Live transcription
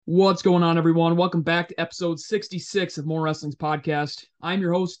What's going on, everyone? Welcome back to episode 66 of More Wrestling's podcast. I'm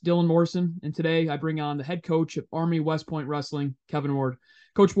your host, Dylan Morrison, and today I bring on the head coach of Army West Point Wrestling, Kevin Ward.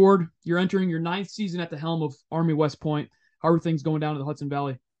 Coach Ward, you're entering your ninth season at the helm of Army West Point. How are things going down in the Hudson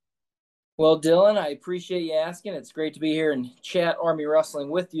Valley? Well, Dylan, I appreciate you asking. It's great to be here and chat Army Wrestling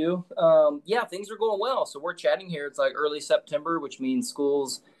with you. Yeah, things are going well. So we're chatting here. It's like early September, which means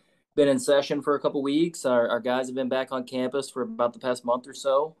school's been in session for a couple weeks. Our guys have been back on campus for about the past month or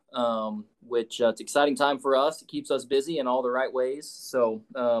so, which it's an exciting time for us. It keeps us busy in all the right ways. So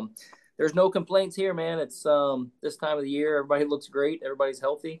there's no complaints here, man. It's this time of the year. Everybody looks great. Everybody's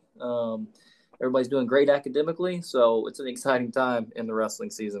healthy. Everybody's doing great academically. So it's an exciting time in the wrestling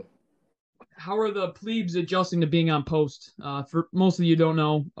season. How are the plebes adjusting to being on post? For most of you don't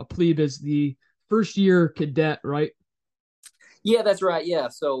know, a plebe is the first year cadet, right? Yeah, that's right. Yeah,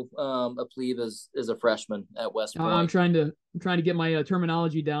 so a plebe is a freshman at West I'm Point. trying to get my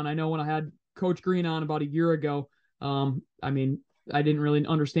terminology down. I know when I had Coach Green on about a year ago, I didn't really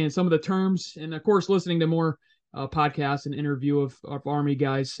understand some of the terms, and of course, listening to more podcasts and interview of Army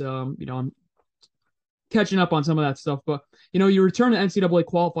guys, I'm catching up on some of that stuff. But you return to NCAA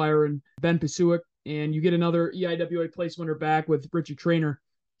qualifier and Ben Pasuik, and you get another EIWA place winner back with Richard Trainer.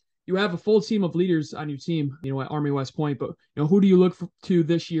 You have a full team of leaders on your team, at Army West Point. But who do you look to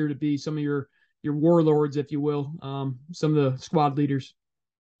this year to be some of your warlords, if you will, some of the squad leaders?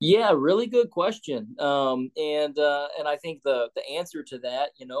 Yeah, really good question. And I think the answer to that,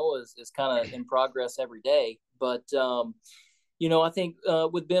 is kind of in progress every day. But I think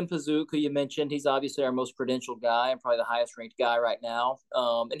with Ben Pasuke, who you mentioned, he's obviously our most credentialed guy and probably the highest ranked guy right now.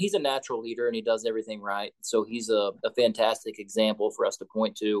 And he's a natural leader and he does everything right. So he's a fantastic example for us to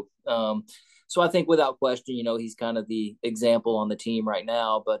point to. So I think without question, he's kind of the example on the team right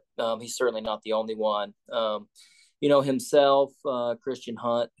now, but he's certainly not the only one. Himself, Christian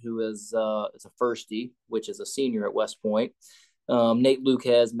Hunt, who is a firstie, which is a senior at West Point. Nate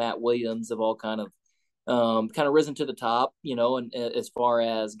Luquez, Matt Williams have all kind of risen to the top, and as far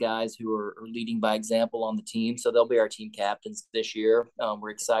as guys who are leading by example on the team. So they'll be our team captains this year. We're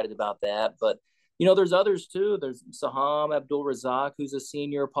excited about that. But, there's others too. There's Saham Abdul Razak, who's a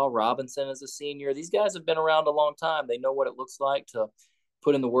senior. Paul Robinson is a senior. These guys have been around a long time. They know what it looks like to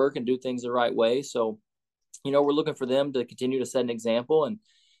put in the work and do things the right way. So, we're looking for them to continue to set an example and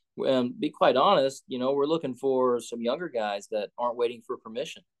be quite honest, we're looking for some younger guys that aren't waiting for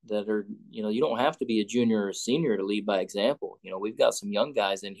permission, that are, you don't have to be a junior or senior to lead by example. We've got some young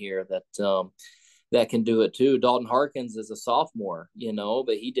guys in here that can do it too. Dalton Harkins is a sophomore,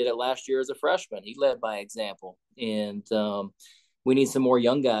 but he did it last year as a freshman. He led by example. And we need some more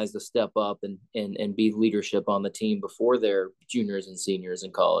young guys to step up and be leadership on the team before they're juniors and seniors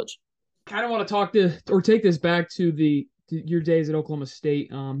in college. Kind of want to take this back to your days at Oklahoma State.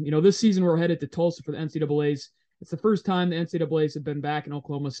 This season we're headed to Tulsa for the NCAAs. It's the first time the NCAAs have been back in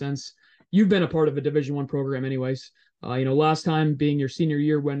Oklahoma since you've been a part of a Division I program anyways. Last time being your senior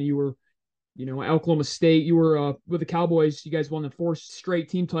year when you were, at Oklahoma State, you were with the Cowboys. You guys won the fourth straight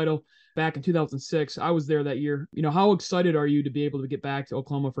team title back in 2006. I was there that year. How excited are you to be able to get back to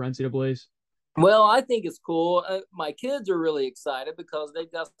Oklahoma for NCAAs? Well, I think it's cool. My kids are really excited because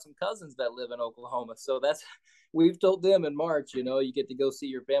they've got some cousins that live in Oklahoma. So we've told them in March, you get to go see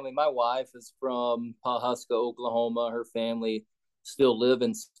your family. My wife is from Pawhuska, Oklahoma. Her family still live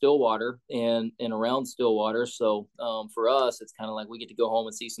in Stillwater and around Stillwater. So for us, it's kind of like we get to go home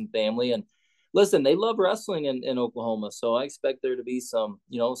and see some family. And listen, they love wrestling in Oklahoma. So I expect there to be some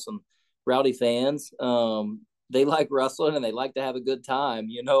rowdy fans. They like wrestling and they like to have a good time,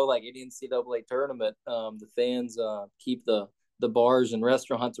 like any NCAA tournament. The fans keep the bars and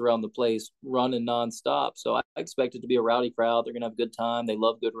restaurants around the place running nonstop. So I expect it to be a rowdy crowd. They're going to have a good time. They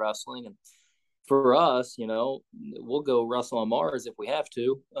love good wrestling. And for us, we'll go wrestle on Mars if we have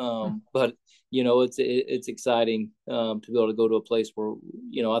to. But, it's exciting to be able to go to a place where,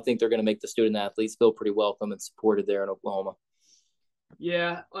 I think they're going to make the student athletes feel pretty welcome and supported there in Oklahoma.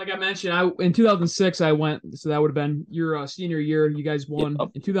 Yeah, like I mentioned, in 2006 I went, so that would have been your senior year. You guys won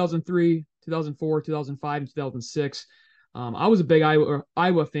in 2003, 2004, 2005, and 2006. I was a big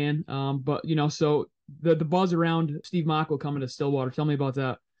Iowa fan, but so the buzz around Steve Mockel coming to Stillwater. Tell me about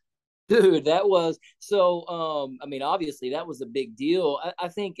that. Dude, that was so. Obviously, that was a big deal. I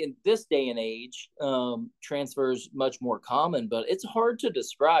think in this day and age, transfers much more common, but it's hard to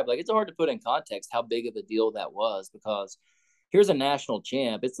describe. Like, it's hard to put in context how big of a deal that was because here's a national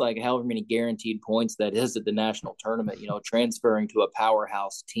champ. It's like however many guaranteed points that is at the national tournament, transferring to a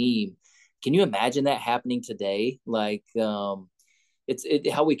powerhouse team. Can you imagine that happening today? Like,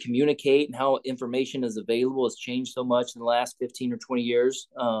 how we communicate and how information is available has changed so much in the last 15 or 20 years.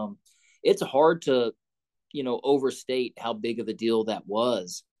 It's hard to, overstate how big of a deal that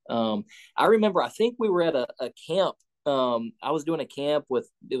was. I remember, I think we were at a camp. I was doing a camp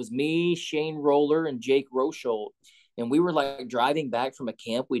it was me, Shane Roller, and Jake Rochelle. And we were like driving back from a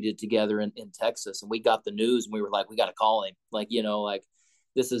camp we did together in Texas. And we got the news and we were like, we got to call him. Like, like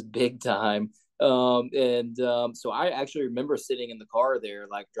this is big time. So I actually remember sitting in the car there,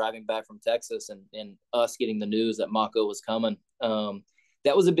 like driving back from Texas and us getting the news that Mako was coming.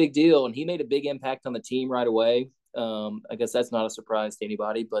 That was a big deal. And he made a big impact on the team right away. I guess that's not a surprise to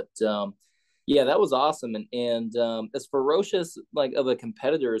anybody, but yeah, that was awesome. And as ferocious like of a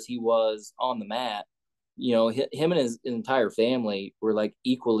competitor as he was on the mat, him and his entire family were like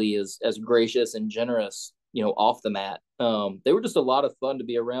equally as gracious and generous, off the mat. They were just a lot of fun to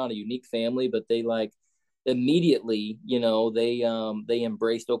be around, a unique family, but they like immediately, they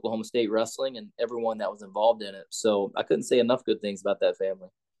embraced Oklahoma State wrestling and everyone that was involved in it. So I couldn't say enough good things about that family.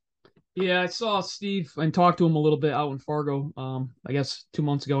 Yeah, I saw Steve and talked to him a little bit out in Fargo, I guess 2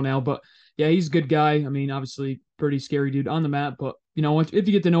 months ago now. But yeah, he's a good guy. I mean, obviously pretty scary dude on the mat, but if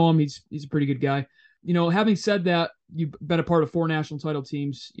you get to know him, he's a pretty good guy. Having said that, you've been a part of 4 national title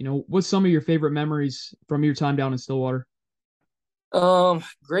teams. What's some of your favorite memories from your time down in Stillwater?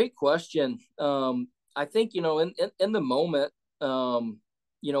 Great question. I think, in the moment,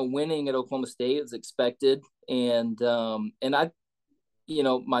 winning at Oklahoma State was expected. And I,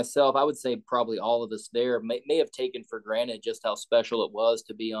 myself, I would say probably all of us there may have taken for granted just how special it was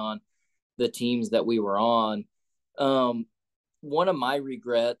to be on the teams that we were on. One of my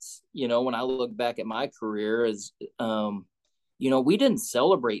regrets, when I look back at my career is, we didn't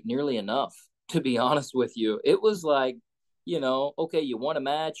celebrate nearly enough, to be honest with you. It was like, okay, you won a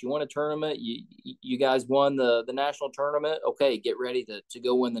match, you won a tournament, you guys won the national tournament. Okay, get ready to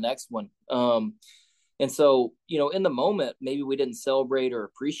go win the next one. And so, in the moment, maybe we didn't celebrate or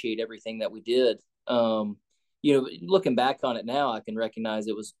appreciate everything that we did. Looking back on it now, I can recognize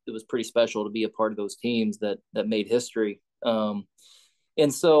it was pretty special to be a part of those teams that made history. And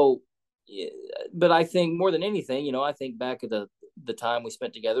so, but I think more than anything, I think back at the time we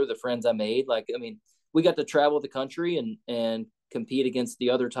spent together, the friends I made. Like, I mean, we got to travel the country and compete against the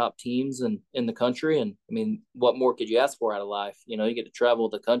other top teams in the country. And I mean, what more could you ask for out of life? You get to travel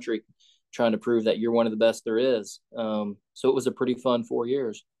the country trying to prove that you're one of the best there is. So it was a pretty fun 4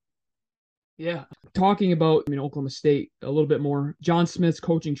 years. Yeah. Talking about, Oklahoma State a little bit more, John Smith's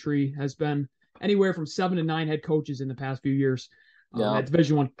coaching tree has been anywhere from 7 to 9 head coaches in the past few years at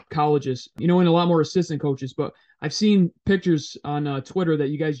Division I colleges, and a lot more assistant coaches. But I've seen pictures on Twitter that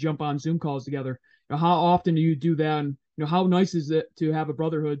you guys jump on Zoom calls together. How often do you do that? And, how nice is it to have a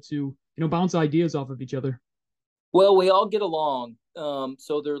brotherhood to, bounce ideas off of each other? Well, we all get along.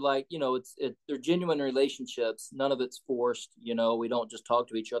 So they're like, they're genuine relationships. None of it's forced. We don't just talk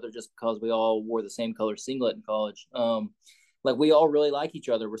to each other just because we all wore the same color singlet in college. Like we all really like each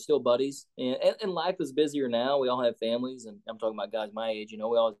other. We're still buddies, and life is busier now. We all have families, and I'm talking about guys my age. We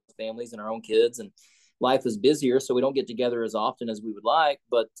all have families and our own kids, and life is busier, so we don't get together as often as we would like.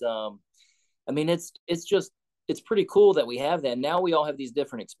 But I mean, it's pretty cool that we have that. Now we all have these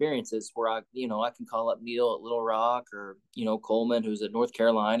different experiences where I can call up Neil at Little Rock or, Coleman, who's at North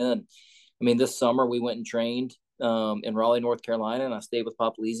Carolina. And I mean, this summer we went and trained in Raleigh, North Carolina, and I stayed with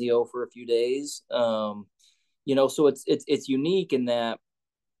Pop Lizio for a few days. So it's unique in that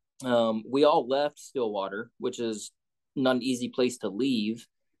we all left Stillwater, which is not an easy place to leave.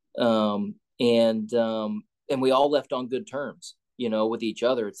 And we all left on good terms, with each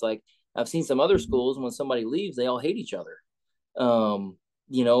other. It's like, I've seen some other schools when somebody leaves, they all hate each other.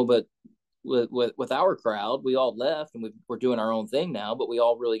 But with our crowd, we all left and we're doing our own thing now, but we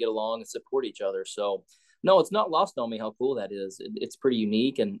all really get along and support each other. So no, it's not lost on me how cool that is. It's pretty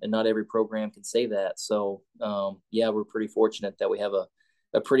unique and not every program can say that. So yeah, we're pretty fortunate that we have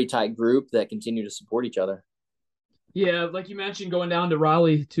a pretty tight group that continue to support each other. Yeah, like you mentioned, going down to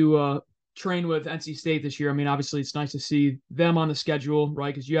Raleigh to train with NC State this year. I mean, obviously, it's nice to see them on the schedule,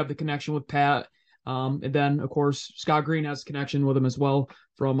 right? Because you have the connection with Pat, and then of course Scott Green has a connection with him as well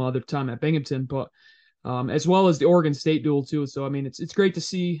from the time at Binghamton, but as well as the Oregon State duel too. So I mean, it's great to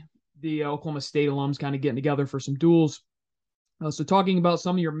see the Oklahoma State alums kind of getting together for some duels. So talking about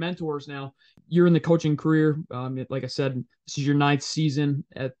some of your mentors now, you're in the coaching career. Like I said, this is your 9th season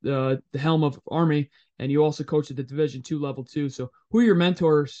at the helm of Army, and you also coach at the Division II level too. So who are your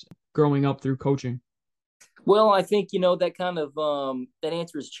mentors growing up through coaching? Well, I think that kind of that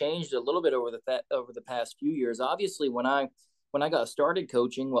answer has changed a little bit over the past few years. Obviously, when I got started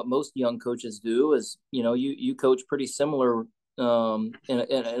coaching, what most young coaches do is you coach pretty similar in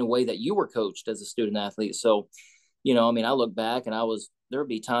a way that you were coached as a student athlete. So, I mean, I look back and there would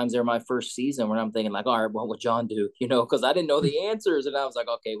be times there my first season when I'm thinking like, all right, what would John do? Because I didn't know the answers, and I was like,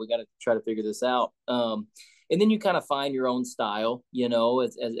 okay, we got to try to figure this out. And then you kind of find your own style,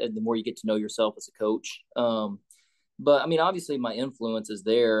 as the more you get to know yourself as a coach. But I mean, obviously my influence is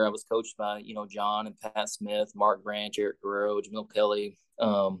there. I was coached by, John and Pat Smith, Mark Branch, Eric Guerrero, Jamil Kelly.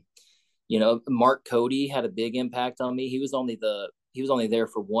 Mark Cody had a big impact on me. He was only there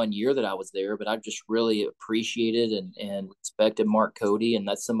for 1 year that I was there, but I just really appreciated and respected Mark Cody. And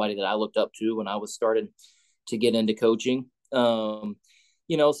that's somebody that I looked up to when I was starting to get into coaching. And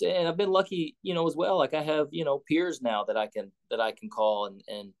I've been lucky, as well. Like I have, peers now that I can call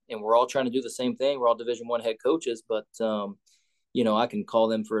and we're all trying to do the same thing. We're all Division I head coaches, but, I can call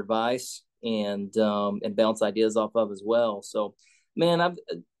them for advice and bounce ideas off of as well. So, man,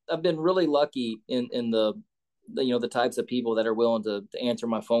 I've been really lucky in the types of people that are willing to answer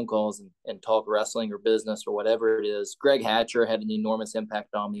my phone calls and talk wrestling or business or whatever it is. Greg Hatcher had an enormous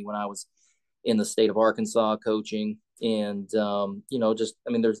impact on me when I was in the state of Arkansas coaching. And,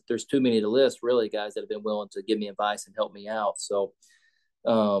 there's too many to list, really, guys that have been willing to give me advice and help me out. So,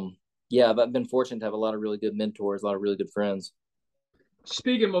 I've been fortunate to have a lot of really good mentors, a lot of really good friends.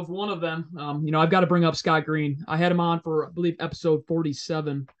 Speaking of one of them, I've got to bring up Scott Green. I had him on for, I believe, episode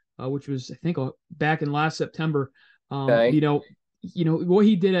 47, which was, I think, back in last September. Okay. What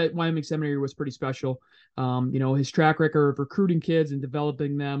he did at Wyoming Seminary was pretty special. His track record of recruiting kids and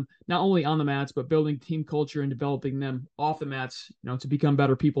developing them, not only on the mats, but building team culture and developing them off the mats, to become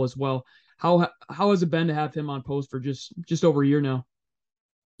better people as well. How has it been to have him on post for just over a year now?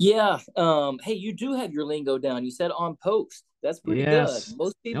 Yeah. Hey, you do have your lingo down. You said on post. That's pretty Yes. good.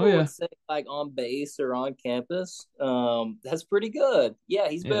 Most people yeah. would say like on base or on campus. That's pretty good. Yeah,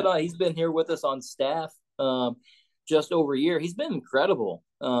 he's been here with us on staff just over a year. He's been incredible.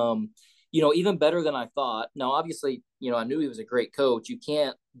 Even better than I thought. Now, obviously, I knew he was a great coach. You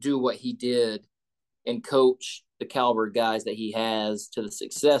can't do what he did and coach the caliber of guys that he has to the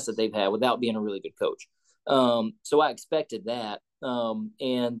success that they've had without being a really good coach. So I expected that. I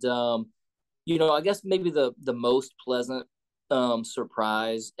guess maybe the most pleasant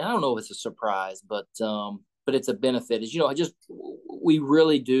surprise, I don't know if it's a surprise, but it's a benefit is, we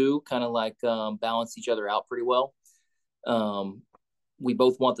really do kind of like balance each other out pretty well. We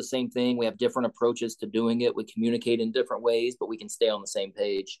both want the same thing. We have different approaches to doing it. We communicate in different ways, but we can stay on the same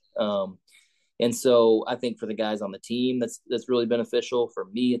page. And so I think for the guys on the team, that's really beneficial. For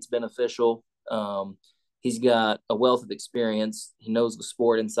me, it's beneficial. He's got a wealth of experience. He knows the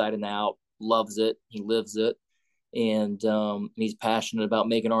sport inside and out, loves it. He lives it. And he's passionate about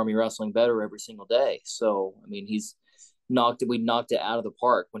making Army wrestling better every single day. So, I mean, we knocked it out of the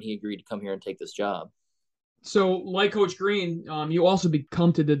park when he agreed to come here and take this job. So, like Coach Green, you also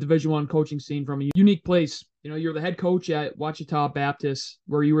come to the Division I coaching scene from a unique place. You're the head coach at Ouachita Baptist,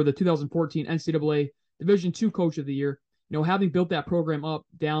 where you were the 2014 NCAA Division II Coach of the Year. Having built that program up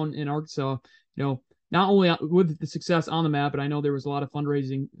down in Arkansas, not only with the success on the mat, but I know there was a lot of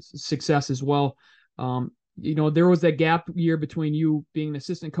fundraising success as well. There was that gap year between you being an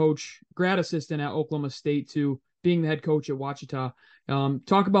assistant coach, grad assistant at Oklahoma State, to being the head coach at Ouachita.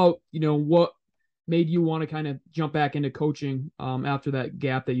 Talk about, what made you want to kind of jump back into coaching after that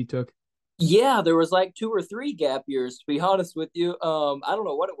gap that you took? Yeah, there was like 2 or 3 gap years, to be honest with you. I don't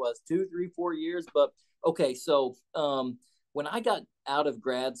know what it was, 2, 3, 4 years, but okay. So, when I got out of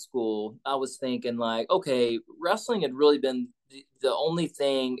grad school, I was thinking like, okay, wrestling had really been the only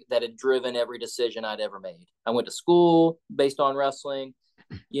thing that had driven every decision I'd ever made. I went to school based on wrestling,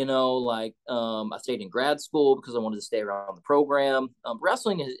 I stayed in grad school because I wanted to stay around the program.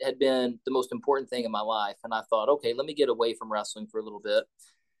 Wrestling had been the most important thing in my life. And I thought, okay, let me get away from wrestling for a little bit.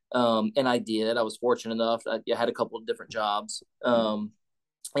 And I did. I was fortunate enough. I had a couple of different jobs. But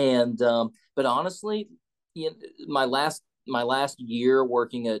honestly, my last year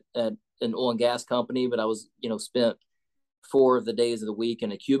working at an oil and gas company, but I was, spent 4 of the days of the week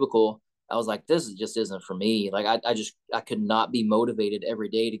in a cubicle. I was like, this just isn't for me. Like, I could not be motivated every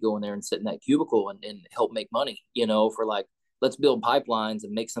day to go in there and sit in that cubicle and help make money, for like, let's build pipelines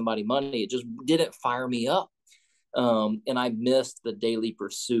and make somebody money. It just didn't fire me up. And I missed the daily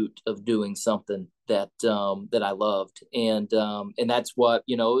pursuit of doing something that I loved. And that's what,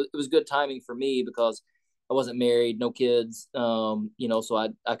 it was good timing for me because I wasn't married, no kids, so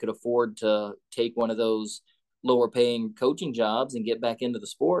I could afford to take one of those lower paying coaching jobs and get back into the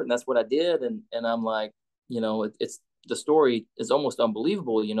sport. And that's what I did. And I'm like, it's the story is almost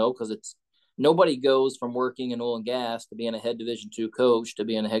unbelievable, because it's nobody goes from working in oil and gas to being a head Division II coach to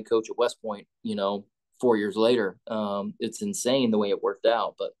being a head coach at West Point, 4 years later. It's insane the way it worked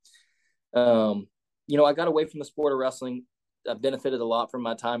out. But, I got away from the sport of wrestling. I benefited a lot from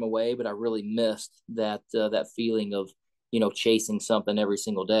my time away, but I really missed that feeling of, chasing something every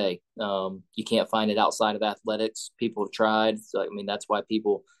single day. You can't find it outside of athletics. People have tried. So, that's why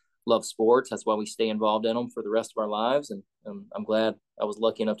people love sports. That's why we stay involved in them for the rest of our lives. And I'm glad I was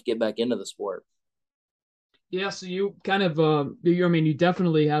lucky enough to get back into the sport. Yeah, so you kind of, you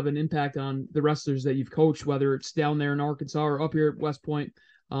definitely have an impact on the wrestlers that you've coached, whether it's down there in Arkansas or up here at West Point.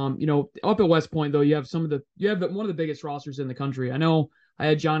 Up at West Point though, you have one of the biggest rosters in the country. I know I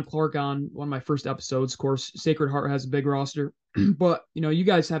had John Clark on one of my first episodes. Of course, Sacred Heart has a big roster, but you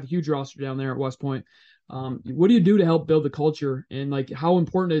guys have a huge roster down there at West Point. What do you do to help build the culture, and like how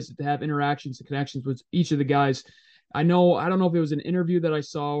important is it to have interactions and connections with each of the guys? I don't know if it was an interview that I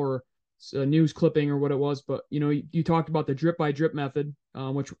saw or a news clipping or what it was, but you talked about the drip by drip method,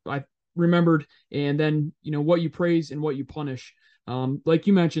 which I remembered, and then what you praise and what you punish. Like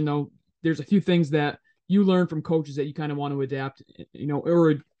you mentioned though, there's a few things that you learn from coaches that you kind of want to adapt,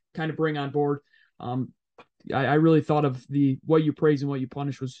 or kind of bring on board. I really thought of the what you praise and what you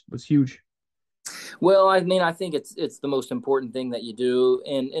punish was huge. Well, I think it's the most important thing that you do.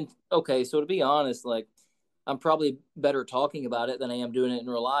 And okay, so to be honest, like I'm probably better talking about it than I am doing it in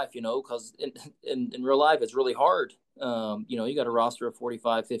real life, because in real life, it's really hard. You got a roster of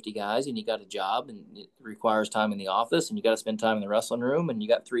 45, 50 guys and you got a job and it requires time in the office and you got to spend time in the wrestling room and you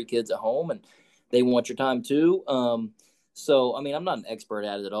got 3 kids at home and they want your time too. So, I'm not an expert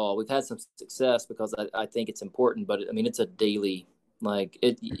at it at all. We've had some success because I think it's important, but it's a daily, like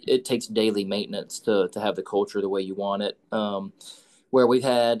it takes daily maintenance to have the culture the way you want it. Where we've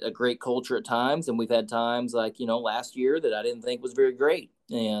had a great culture at times, and we've had times like last year that I didn't think was very great,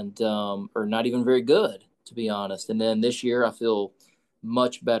 and or not even very good, to be honest. And then this year, I feel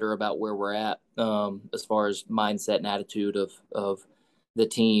much better about where we're at as far as mindset and attitude of the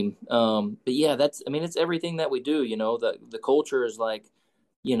team. But yeah, it's everything that we do. The culture is like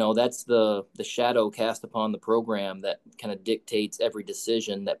that's the shadow cast upon the program that kind of dictates every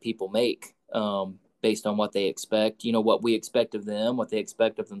decision that people make. Based on what they expect, what we expect of them, what they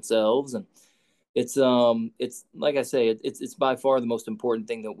expect of themselves. And it's like I say, it's by far the most important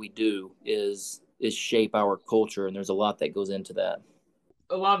thing that we do is shape our culture. And there's a lot that goes into that.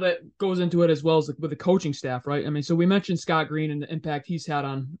 A lot of that goes into it as well as with the coaching staff, right? So we mentioned Scott Green and the impact he's had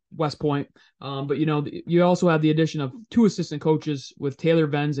on West Point, but you also have the addition of 2 assistant coaches with Taylor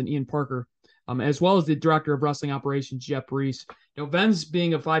Venz and Ian Parker, as well as the director of wrestling operations Jeff Reese. Venz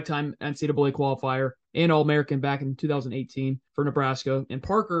being a 5-time NCAA qualifier and All-American back in 2018 for Nebraska, and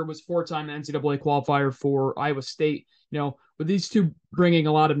Parker was 4-time NCAA qualifier for Iowa State. With these 2 bringing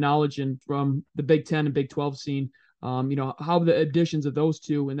a lot of knowledge in from the Big Ten and Big 12 scene. How the additions of those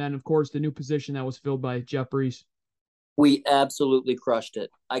 2, and then of course the new position that was filled by Jeff Reese. We absolutely crushed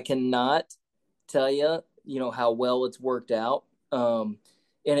it. I cannot tell you, how well it's worked out.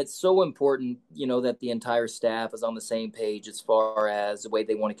 And it's so important, that the entire staff is on the same page as far as the way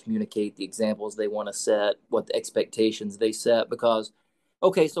they want to communicate, the examples they want to set, what the expectations they set. Because,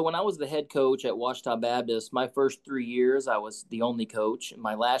 okay, so when I was the head coach at Ouachita Baptist, my first 3 years, I was the only coach.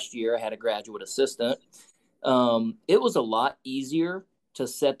 My last year, I had a graduate assistant. It was a lot easier to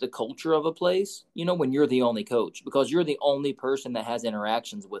set the culture of a place, when you're the only coach, because you're the only person that has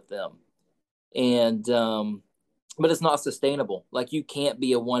interactions with them. And, but it's not sustainable. Like you can't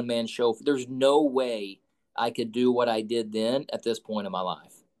be a one-man show. There's no way I could do what I did then at this point in my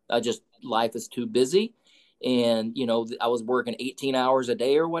life. Life is too busy. And, I was working 18 hours a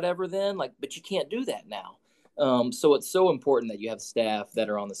day or whatever then, but you can't do that now. So it's so important that you have staff that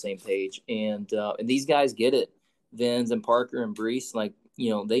are on the same page, and these guys get it. Venz and Parker and Brees,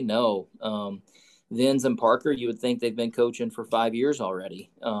 they know. Venz and Parker, you would think they've been coaching for 5 years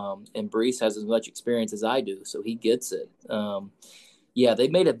already, and Brees has as much experience as I do, so he gets it. Yeah,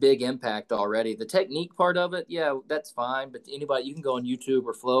 they've made a big impact already. The technique part of it, yeah, that's fine. But anybody, you can go on YouTube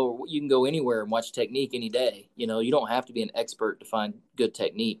or Flow, or you can go anywhere and watch technique any day. You don't have to be an expert to find good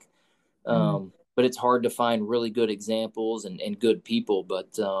technique. But it's hard to find really good examples and good people.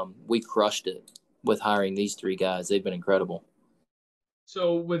 But we crushed it with hiring these 3 guys. They've been incredible.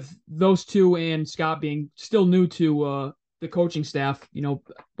 So with those 2 and Scott being still new to the coaching staff,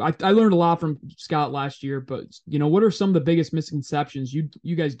 I learned a lot from Scott last year. But what are some of the biggest misconceptions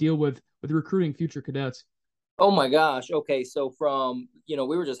you guys deal with recruiting future cadets? Oh my gosh. Okay, so from we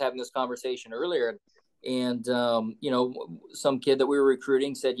were just having this conversation earlier. And some kid that we were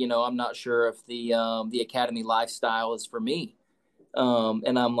recruiting said, I'm not sure if the academy lifestyle is for me.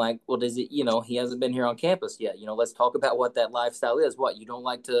 And I'm like, well, does it, he hasn't been here on campus yet. Let's talk about what that lifestyle is. What, you don't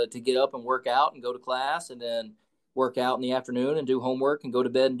like to get up and work out and go to class and then work out in the afternoon and do homework and go to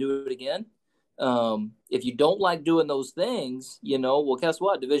bed and do it again? If you don't like doing those things, well, guess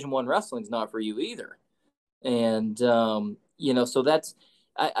what? Division I wrestling is not for you either. And, so that's,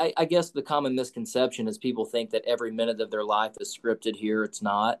 I guess the common misconception is people think that every minute of their life is scripted here. It's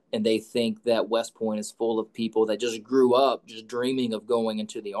not. And they think that West Point is full of people that just grew up just dreaming of going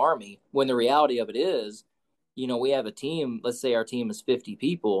into the Army, when the reality of it is, we have a team, let's say our team is 50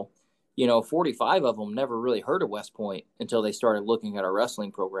 people, 45 of them never really heard of West Point until they started looking at our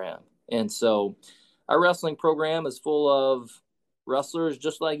wrestling program. And so our wrestling program is full of wrestlers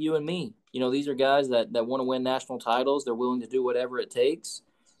just like you and me. These are guys that want to win national titles. They're willing to do whatever it takes.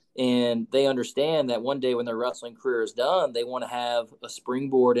 And they understand that one day when their wrestling career is done, they want to have a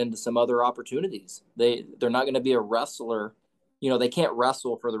springboard into some other opportunities. They're not going to be a wrestler. They can't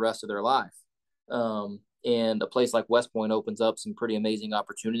wrestle for the rest of their life. And a place like West Point opens up some pretty amazing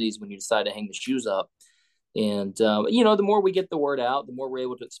opportunities when you decide to hang the shoes up. And, the more we get the word out, the more we're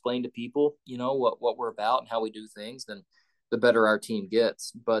able to explain to people, what we're about and how we do things, then the better our team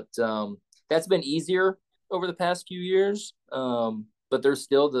gets. But that's been easier over the past few years. But there's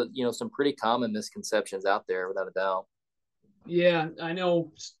still some pretty common misconceptions out there, without a doubt. Yeah, I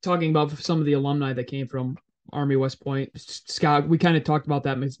know. Talking about some of the alumni that came from Army West Point, Scott, we kind of talked about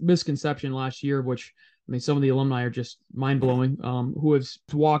that misconception last year, which, I mean, some of the alumni are just mind blowing. Who has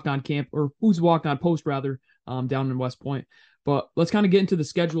walked on camp, or who's walked on post rather, down in West Point. But let's kind of get into the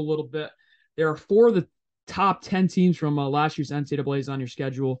schedule a little bit. There are 4 of the top 10 teams from last year's NCAA's on your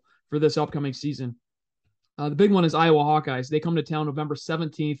schedule for this upcoming season. The big one is Iowa Hawkeyes. They come to town November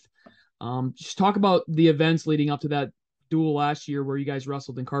 17th. Just talk about the events leading up to that duel last year where you guys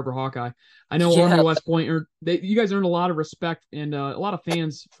wrestled in Carver Hawkeye. I know Army West Point, you guys earned a lot of respect and a lot of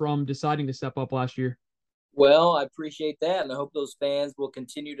fans from deciding to step up last year. Well, I appreciate that, and I hope those fans will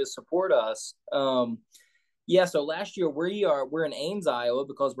continue to support us. So last year we're in Ames, Iowa,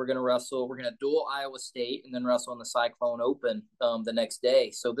 because we're going to duel Iowa State and then wrestle in the Cyclone Open the next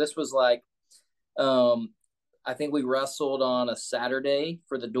day. So this was like, I think we wrestled on a Saturday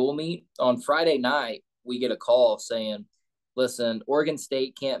for the dual meet. On Friday night, we get a call saying, listen, Oregon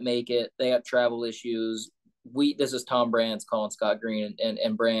State can't make it. They have travel issues. This is Tom Brands calling Scott Green,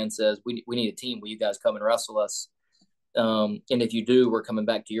 and Brands says, we need a team. Will you guys come and wrestle us? And if you do, we're coming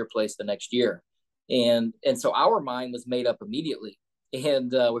back to your place the next year. And so our mind was made up immediately.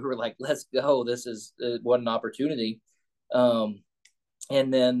 And we were like, let's go. This is what an opportunity. And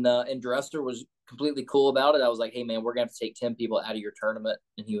Dresser was completely cool about it. I was like, hey, man, we're going to have to take 10 people out of your tournament.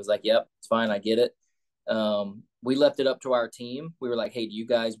 And he was like, yep, it's fine. I get it. We left it up to our team. We were like, hey, do you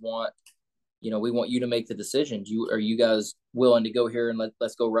guys want, we want you to make the decision. Are you guys willing to go here and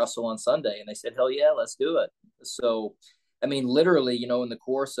let's go wrestle on Sunday? And they said, hell yeah, let's do it. So, I mean, literally, in the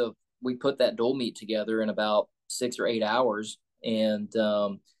course of, we put that dual meet together in about 6 or 8 hours, and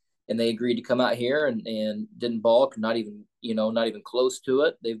they agreed to come out here and didn't balk, not even close to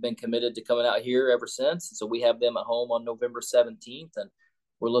it. They've been committed to coming out here ever since. So we have them at home on November 17th, and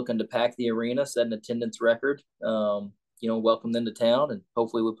we're looking to pack the arena, set an attendance record, welcome them to town, and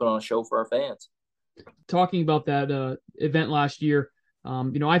hopefully we put on a show for our fans. Talking about that event last year,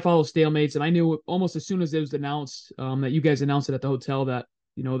 I follow Stalemates, and I knew almost as soon as it was announced that you guys announced it at the hotel that,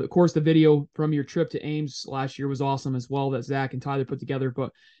 of course, the video from your trip to Ames last year was awesome as well, that Zach and Tyler put together.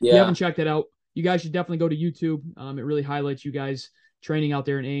 But if you haven't checked it out, you guys should definitely go to YouTube. It really highlights you guys training out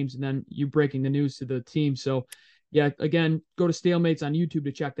there in Ames and then you breaking the news to the team. So, yeah, again, go to Stalemates on YouTube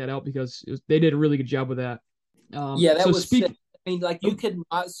to check that out because they did a really good job with that. That was sick. I mean, like, you could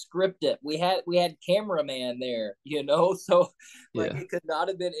not script it. We had cameraman there, so it could not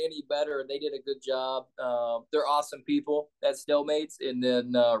have been any better. They did a good job. They're awesome people at Stalemates, and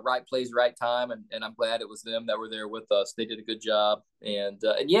then right place, right time, and I'm glad it was them that were there with us. They did a good job, and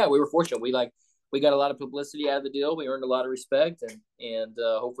yeah, we were fortunate. We got a lot of publicity out of the deal. We earned a lot of respect, and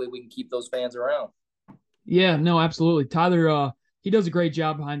hopefully we can keep those fans around. Yeah, no, absolutely. Tyler, he does a great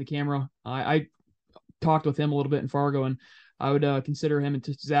job behind the camera. I talked with him a little bit in Fargo, and I would consider him and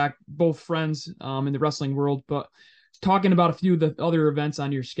Zach both friends in the wrestling world. But talking about a few of the other events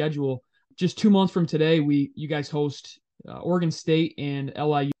on your schedule, just 2 months from today, you guys host Oregon State and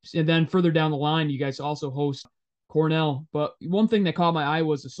LIU. And then further down the line, you guys also host Cornell. But one thing that caught my eye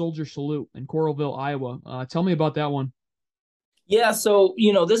was the Soldier Salute in Coralville, Iowa. Tell me about that one. Yeah, so,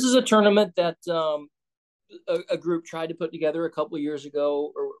 this is a tournament that a group tried to put together a couple of years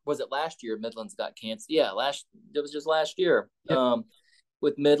ago, or was it last year? Midlands got canceled. Yeah, it was just last year. Yep.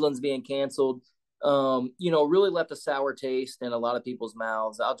 With Midlands being canceled, really left a sour taste in a lot of people's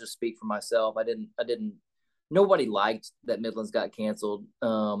mouths. I'll just speak for myself. Nobody liked that Midlands got canceled.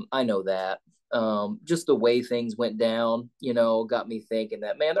 I know that. Just the way things went down, got me thinking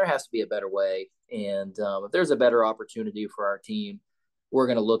that, man, there has to be a better way. And if there's a better opportunity for our team, we're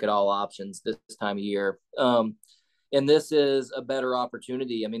going to look at all options this time of year. And this is a better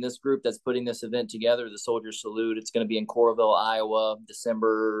opportunity. I mean, this group that's putting this event together, the Soldier Salute, it's going to be in Coralville, Iowa,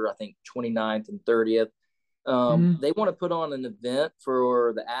 December, I think, 29th and 30th. They want to put on an event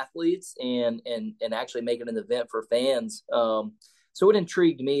for the athletes and actually make it an event for fans. So it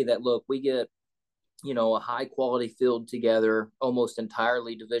intrigued me that, look, we get, a high quality field together, almost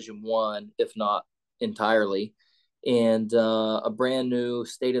entirely Division I, if not entirely, and a brand new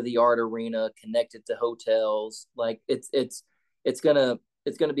state of the art arena connected to hotels. Like it's gonna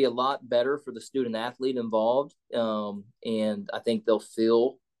be a lot better for the student athlete involved, and I think they'll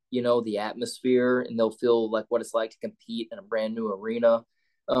feel the atmosphere, and they'll feel like what it's like to compete in a brand new arena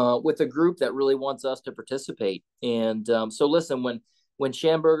with a group that really wants us to participate. And so listen, when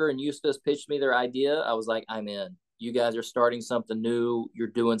Schamberger and Eustace pitched me their idea, I was like, I'm in. You guys are starting something new. You're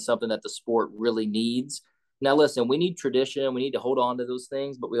doing something that the sport really needs. Now, listen, we need tradition. We need to hold on to those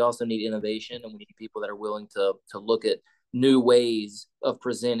things, but we also need innovation, and we need people that are willing to look at new ways of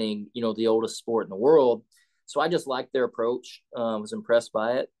presenting, the oldest sport in the world. So I just liked their approach. Was impressed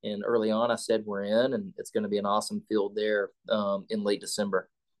by it. And early on, I said, we're in, and it's going to be an awesome field there in late December.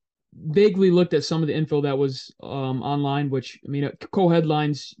 Vaguely looked at some of the info that was online, which, I mean,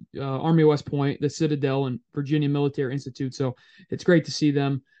 co-headlines Army West Point, the Citadel, and Virginia Military Institute. So it's great to see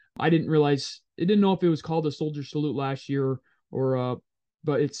them. I didn't know if it was called a Soldier Salute last year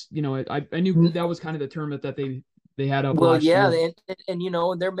but it's, I knew that was kind of the term that they had up last year.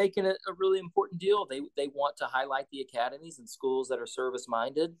 And they're making it a really important deal. They want to highlight the academies and schools that are service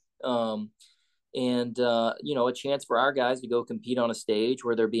minded. A chance for our guys to go compete on a stage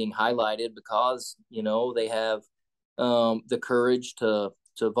where they're being highlighted because, they have the courage to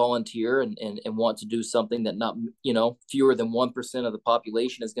volunteer and want to do something that not, fewer than 1% of the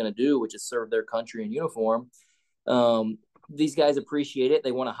population is going to do, which is serve their country in uniform. These guys appreciate it.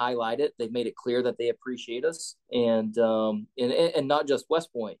 They want to highlight it. They've made it clear that they appreciate us, and not just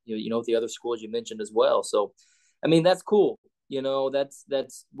West Point, the other schools you mentioned as well. So, I mean, that's cool.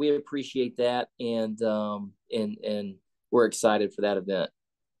 That's we appreciate that, and we're excited for that event.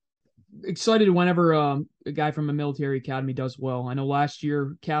 Excited whenever a guy from a military academy does well. I know last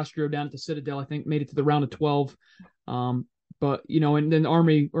year Castro down at the Citadel, I think, made it to the round of 12. But and then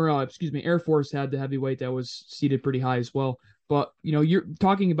Air Force had the heavyweight that was seated pretty high as well. But you're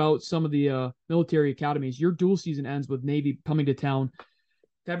talking about some of the military academies. Your dual season ends with Navy coming to town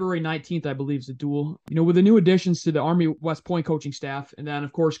February 19th, I believe, is the duel. With the new additions to the Army West Point coaching staff, and then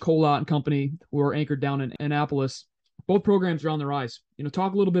of course Colot and company, who are anchored down in Annapolis. Both programs are on the rise.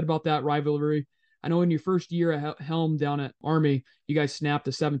 Talk a little bit about that rivalry. I know in your first year at helm down at Army, you guys snapped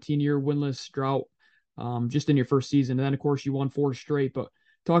a 17-year winless drought just in your first season. And then, of course, you won 4 straight. But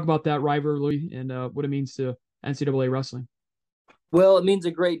talk about that rivalry and what it means to NCAA wrestling. Well, it means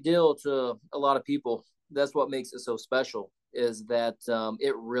a great deal to a lot of people. That's what makes it so special, is that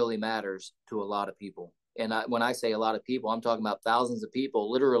it really matters to a lot of people. And when I say a lot of people, I'm talking about thousands of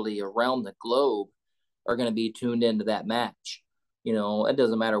people literally around the globe are going to be tuned into that match. It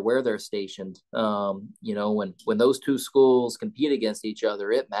doesn't matter where they're stationed. When those two schools compete against each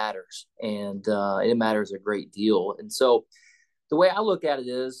other, it matters, and it matters a great deal. And so the way I look at it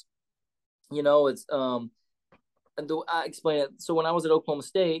is, it's I explain it. So when I was at Oklahoma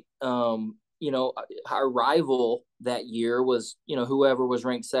State, our rival that year was, whoever was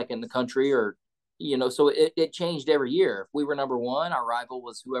ranked second in the country, or, so it changed every year. If we were number 1, our rival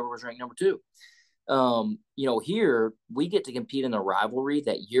was whoever was ranked number 2. Here we get to compete in a rivalry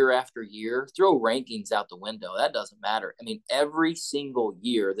that year after year. Throw rankings out the window. That doesn't matter. I mean, every single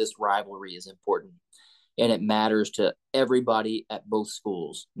year, this rivalry is important, and it matters to everybody at both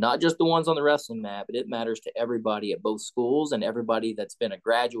schools, not just the ones on the wrestling mat, but it matters to everybody at both schools and everybody that's been a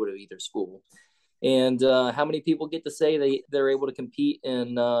graduate of either school. And how many people get to say they're able to compete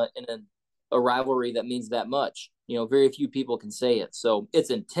in a rivalry that means that much? Very few people can say it. So it's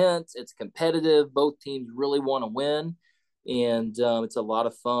intense, it's competitive. Both teams really want to win, and it's a lot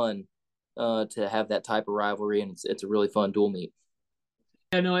of fun to have that type of rivalry, and it's a really fun dual meet.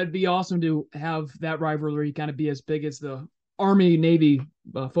 Yeah, no, it'd be awesome to have that rivalry kind of be as big as the Army-Navy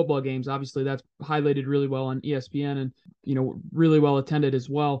football games. Obviously, that's highlighted really well on ESPN and, really well attended as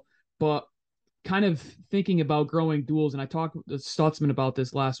well. But kind of thinking about growing duels, and I talked to Stutzman about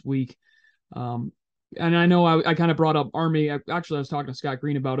this last week. And I know I kind of brought up Army. I was talking to Scott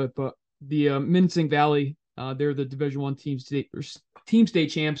Green about it, but the Mincing Valley. They're the Division One team state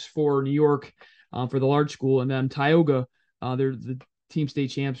champs for New York for the large school, and then Tioga, they're the team state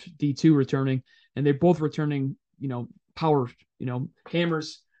champs D2 returning, and they're both returning, power,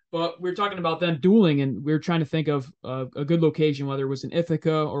 hammers. But we're talking about them dueling, and we are trying to think of a good location, whether it was in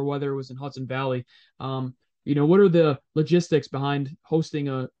Ithaca or whether it was in Hudson Valley. What are the logistics behind hosting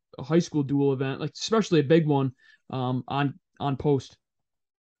a high school duel event, like especially a big one, on post?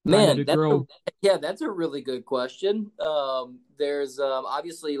 Time Man, to grow. that's a really good question. There's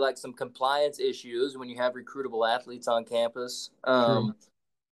obviously like some compliance issues when you have recruitable athletes on campus, True.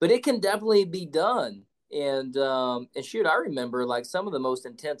 but it can definitely be done. And shoot, I remember like some of the most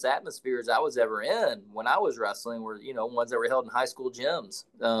intense atmospheres I was ever in when I was wrestling were ones that were held in high school gyms.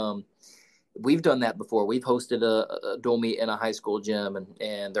 We've done that before. We've hosted a dual meet in a high school gym,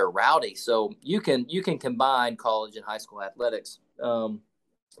 and they're rowdy. So you can combine college and high school athletics.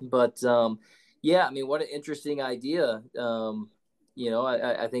 But yeah, I mean, what an interesting idea.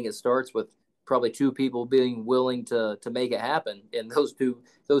 I think it starts with probably two people being willing to make it happen, and those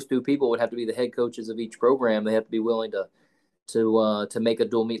two people would have to be the head coaches of each program. They have to be willing to make a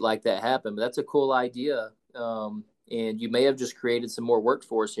dual meet like that happen. But that's a cool idea. And you may have just created some more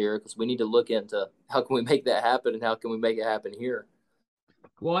workforce here, because we need to look into how can we make that happen and how can we make it happen here.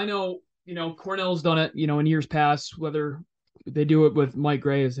 Well, I know, Cornell's done it, in years past, whether they do it with Mike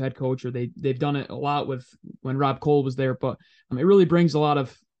Gray as head coach, or they've done it a lot with when Rob Cole was there. But it really brings a lot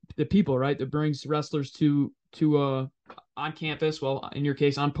of the people, right? That brings wrestlers to on campus. Well, in your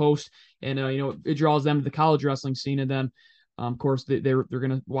case, on post, and it draws them to the college wrestling scene, and then of course they're going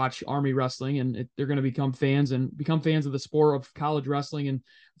to watch Army wrestling, and they're going to become fans of the sport of college wrestling, and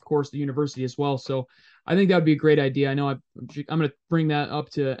of course the university as well. So I think that would be a great idea. I know I'm going to bring that up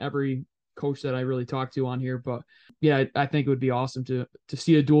to every coach that I really talk to on here, but yeah, I think it would be awesome to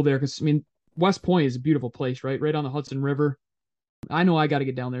see a duel there, because West Point is a beautiful place, right on the Hudson River. I know I got to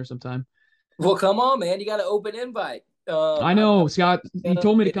get down there sometime. Well, come on, man! You got an open invite. I I'm know, Scott. You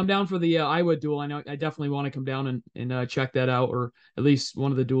told me to get come down for the Iowa duel. I know I definitely want to come down and check that out, or at least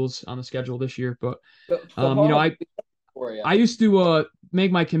one of the duels on the schedule this year. But come you know, on I for you. I used to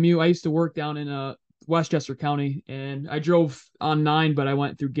make my commute. I used to work down in Westchester County, and I drove on 9, but I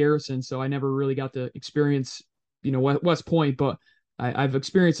went through Garrison, so I never really got to experience West Point. But I've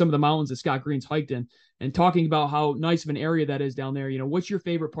experienced some of the mountains that Scott Green's hiked in, and talking about how nice of an area that is down there. What's your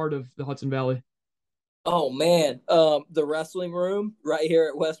favorite part of the Hudson Valley? Oh man, the wrestling room right here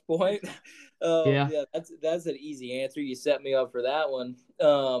at West Point. Yeah. Yeah, that's an easy answer. You set me up for that one.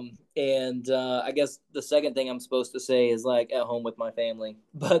 And I guess the second thing I'm supposed to say is like at home with my family.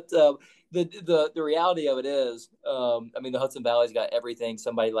 But the reality of it is, I mean, the Hudson Valley's got everything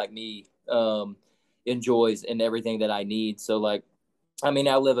somebody like me enjoys, and everything that I need. So like, I mean,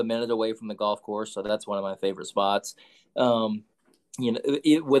 I live a minute away from the golf course, so that's one of my favorite spots. Um,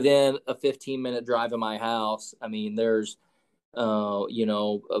 Within a 15-minute drive of my house, I mean, there's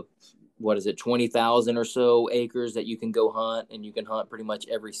what is it, 20,000 or so acres that you can go hunt, and you can hunt pretty much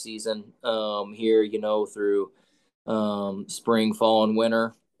every season here, through spring, fall, and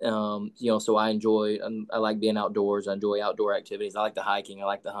winter. So I like being outdoors. I enjoy outdoor activities. I like the hiking. I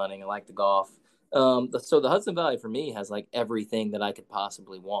like the hunting. I like the golf. So the Hudson Valley for me has like everything that I could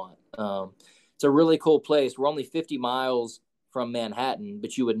possibly want. It's a really cool place. We're only 50 miles from Manhattan,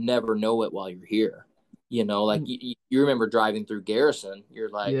 but you would never know it while you're here. Like you remember driving through Garrison, you're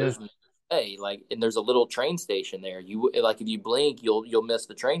like, Yeah. there's no way, like, and there's a little train station there. You like, if you blink, you'll miss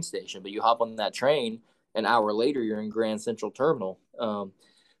the train station, but you hop on that train, an hour later, you're in Grand Central Terminal.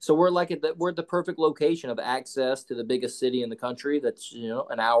 So we're at the perfect location of access to the biggest city in the country. That's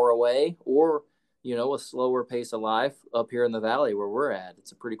an hour away, or a slower pace of life up here in the valley where we're at.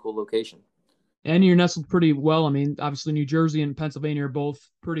 It's a pretty cool location. And you're nestled pretty well. I mean, obviously New Jersey and Pennsylvania are both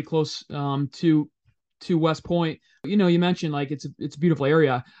pretty close to West Point. You mentioned like it's a beautiful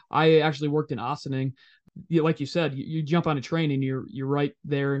area. I actually worked in Ossining. Like you said, you jump on a train and you're right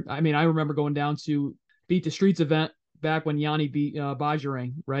there. I mean, I remember going down to Beat the Streets event back when Yanni beat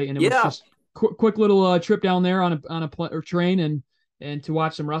Bajrang, right? And it was Yeah, just quick little trip down there on a train and to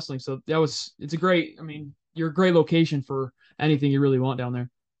watch some wrestling. So it's a great. I mean, you're a great location for anything you really want down there.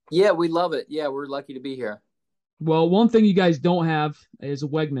 yeah, we love it. Yeah, we're lucky to be here. Well, one thing you guys don't have is a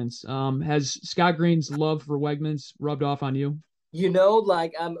Wegmans. Has Scott Green's love for Wegmans rubbed off on you?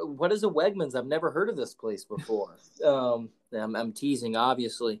 Like, what is a Wegmans? I've never heard of this place before. I'm teasing,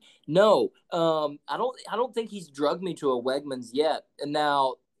 obviously. No, I don't think he's drugged me to a Wegmans yet. And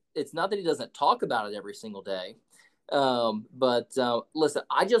now it's not that he doesn't talk about it every single day. But listen,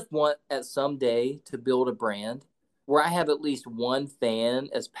 I just want at some day to build a brand where I have at least one fan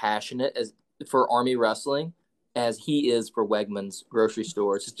as passionate as for Army wrestling as he is for Wegmans grocery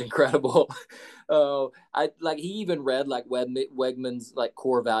store. It's just incredible. I like he even read like Wegmans like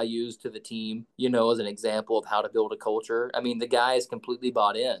core values to the team, you know, as an example of how to build a culture. I mean, the guy is completely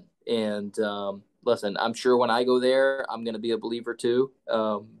bought in. And listen, I'm sure when I go there, I'm going to be a believer too.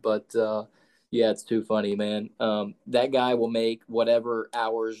 But yeah, it's too funny, man. That guy will make whatever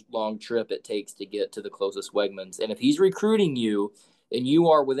hours long trip it takes to get to the closest Wegmans. And if he's recruiting you and you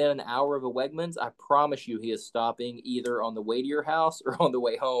are within an hour of a Wegmans, I promise you he is stopping either on the way to your house or on the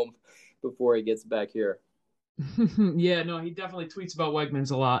way home before he gets back here. Yeah, no, he definitely tweets about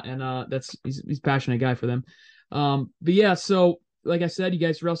Wegmans a lot, and he's a passionate guy for them. But yeah, so like I said, you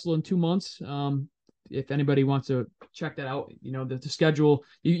guys wrestle in 2 months. If anybody wants to check that out, you know the schedule.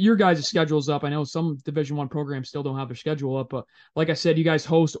 Your guys' schedule's up. I know some Division I programs still don't have their schedule up, but like I said, you guys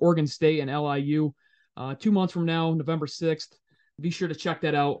host Oregon State and LIU 2 months from now, November 6th. Be sure to check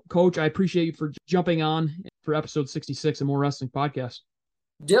that out, Coach. I appreciate you for jumping on for episode 66 of More Wrestling Podcast.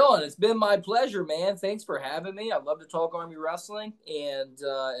 Dylan, it's been my pleasure, man. Thanks for having me. I love to talk Army wrestling and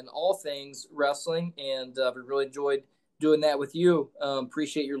all things wrestling, and I've really enjoyed doing that with you.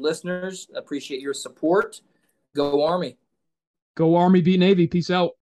 Appreciate your listeners. Appreciate your support. Go Army. Go Army, beat Navy. Peace out.